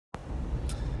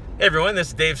Hey everyone, this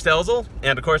is Dave Stelzel,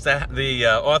 and of course the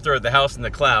author of The House in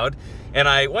the Cloud. And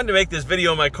I wanted to make this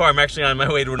video in my car. I'm actually on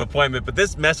my way to an appointment, but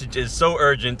this message is so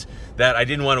urgent that I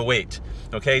didn't want to wait.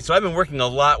 Okay, so I've been working a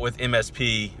lot with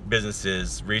MSP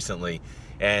businesses recently,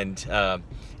 and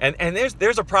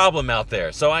there's a problem out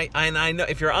there. So I know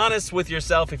if you're honest with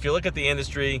yourself, if you look at the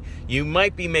industry, you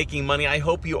might be making money. I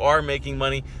hope you are making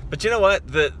money, but you know what?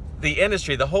 The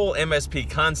industry, the whole MSP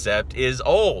concept is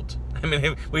old. I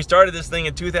mean, we started this thing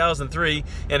in 2003,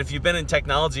 and if you've been in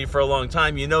technology for a long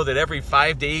time, you know that every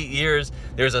 5 to 8 years,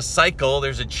 there's a cycle,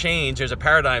 there's a change, there's a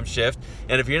paradigm shift,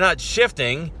 and if you're not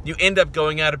shifting, you end up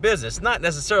going out of business. Not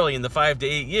necessarily in the 5 to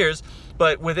 8 years,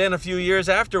 but within a few years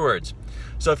afterwards.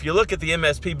 So if you look at the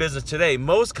MSP business today,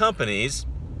 most companies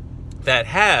that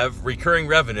have recurring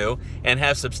revenue and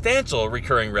have substantial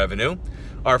recurring revenue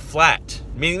are flat,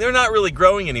 meaning they're not really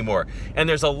growing anymore. And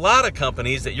there's a lot of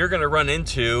companies that you're going to run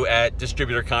into at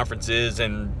distributor conferences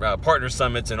and partner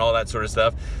summits and all that sort of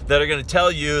stuff that are going to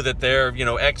tell you that they're,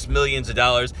 X millions of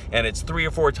dollars and it's 3 or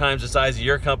 4 times the size of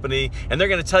your company, and they're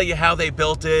going to tell you how they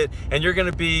built it, and you're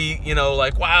going to be,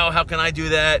 like, wow, how can I do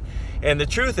that? And the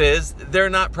truth is, they're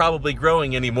not probably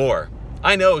growing anymore.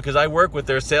 I know, because I work with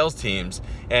their sales teams,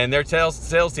 and their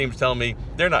sales teams tell me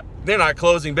they're not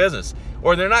closing business,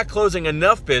 or they're not closing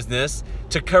enough business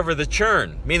to cover the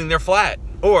churn, meaning they're flat,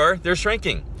 or they're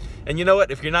shrinking. And you know what?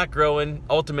 If you're not growing,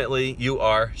 ultimately you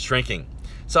are shrinking.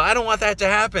 So I don't want that to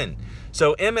happen.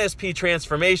 So MSP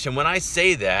transformation, when I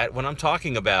say that, what I'm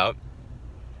talking about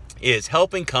is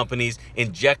helping companies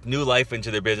inject new life into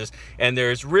their business. And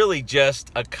there's really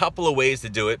just a couple of ways to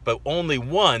do it, but only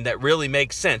one that really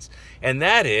makes sense. And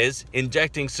that is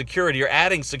injecting security or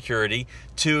adding security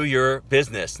to your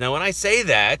business. Now, when I say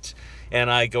that, and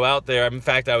I go out there, in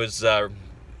fact, I was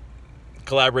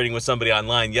collaborating with somebody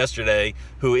online yesterday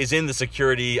who is in the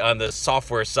security on the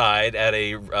software side at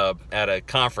a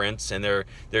conference, and they're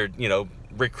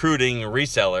recruiting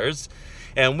resellers.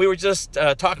 And we were just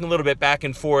talking a little bit back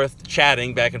and forth,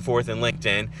 chatting back and forth in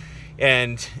LinkedIn,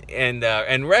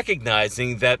 and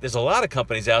recognizing that there's a lot of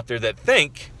companies out there that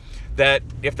think that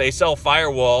if they sell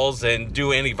firewalls and do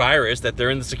antivirus, that they're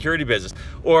in the security business,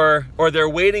 or they're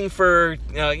waiting for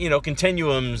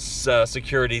Continuum's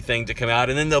security thing to come out,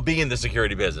 and then they'll be in the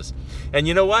security business. And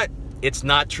you know what? It's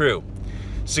not true.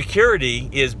 Security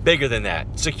is bigger than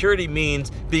that. Security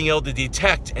means being able to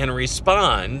detect and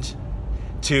respond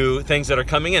to things that are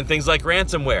coming in, things like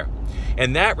ransomware.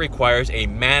 And that requires a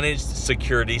managed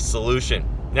security solution.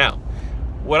 Now,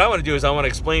 what I want to do is I want to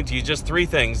explain to you just 3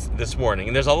 things this morning.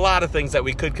 And there's a lot of things that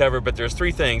we could cover, but there's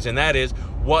 3 things, and that is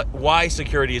why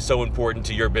security is so important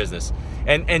to your business.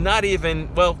 And not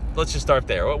even, well, let's just start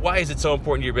there. Why is it so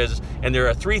important to your business? And there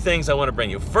are 3 things I want to bring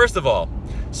you. First of all,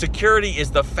 security is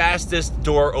the fastest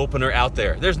door opener out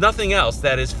there. There's nothing else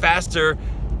that is faster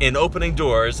in opening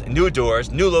doors, new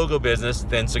logo business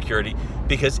than security,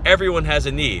 because everyone has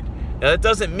a need. Now, that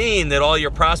doesn't mean that all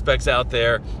your prospects out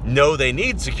there know they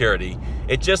need security.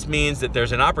 It just means that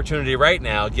there's an opportunity right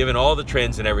now, given all the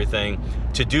trends and everything,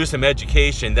 to do some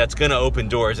education that's going to open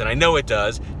doors. And I know it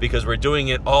does, because we're doing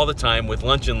it all the time with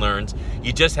Lunch and Learns.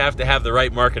 You just have to have the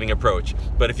right marketing approach.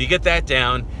 But if you get that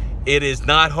down, it is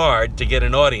not hard to get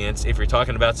an audience if you're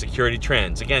talking about security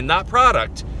trends. Again, not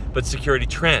product, but security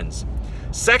trends.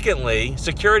 Secondly,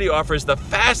 security offers the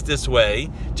fastest way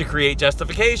to create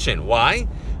justification. Why?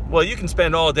 Well, you can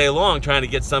spend all day long trying to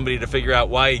get somebody to figure out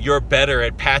why you're better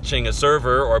at patching a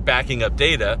server or backing up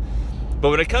data. But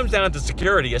when it comes down to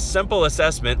security, a simple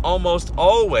assessment almost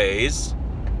always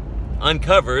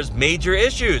uncovers major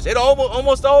issues. It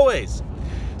almost always.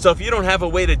 So if you don't have a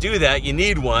way to do that, you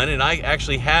need one. And I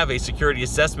actually have a security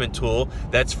assessment tool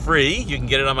that's free. You can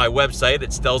get it on my website at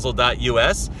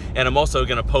stelzel.us. And I'm also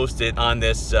going to post it on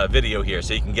this video here,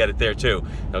 so you can get it there too.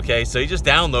 Okay, so you just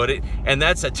download it, and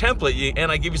that's a template,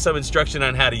 and I give you some instruction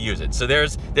on how to use it. So there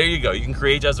you go. You can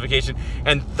create justification.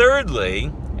 And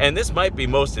thirdly, and this might be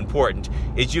most important,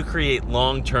 is you create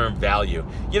long-term value.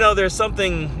 There's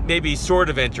something maybe sort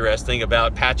of interesting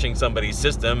about patching somebody's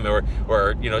system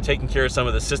or taking care of some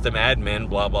of the system admin,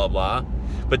 blah, blah, blah.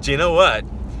 But you know what?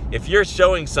 If you're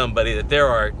showing somebody that there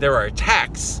are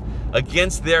attacks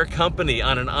against their company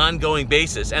on an ongoing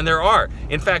basis, and there are,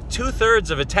 in fact,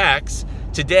 2/3 of attacks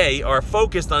today are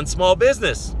focused on small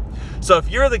business. So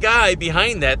if you're the guy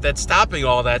behind that's stopping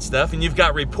all that stuff, and you've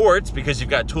got reports, because you've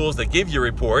got tools that give you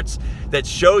reports that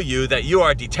show you that you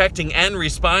are detecting and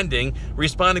responding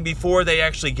before they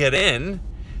actually get in,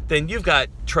 then you've got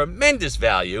tremendous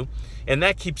value, and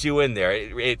that keeps you in there.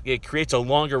 It creates a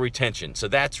longer retention. So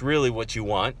that's really what you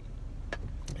want.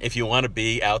 if you want to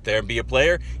be out there and be a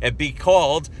player and be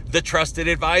called the trusted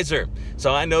advisor.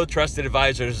 So I know trusted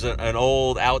advisor is an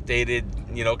old, outdated,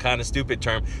 you know, kind of stupid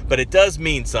term, but it does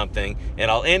mean something. And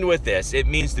I'll end with this. It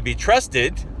means to be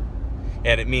trusted,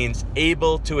 and it means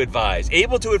able to advise.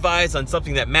 Able to advise on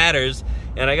something that matters.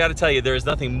 And I got to tell you, there is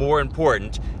nothing more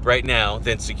important right now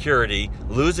than security,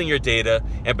 losing your data,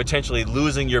 and potentially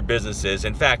losing your businesses.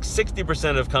 In fact,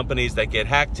 60% of companies that get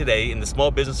hacked today in the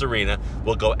small business arena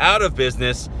will go out of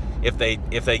business if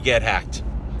they get hacked.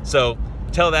 So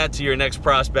tell that to your next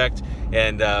prospect,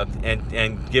 and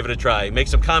give it a try. Make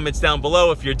some comments down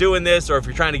below if you're doing this, or if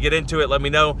you're trying to get into it. Let me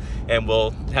know, and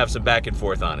we'll have some back and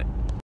forth on it.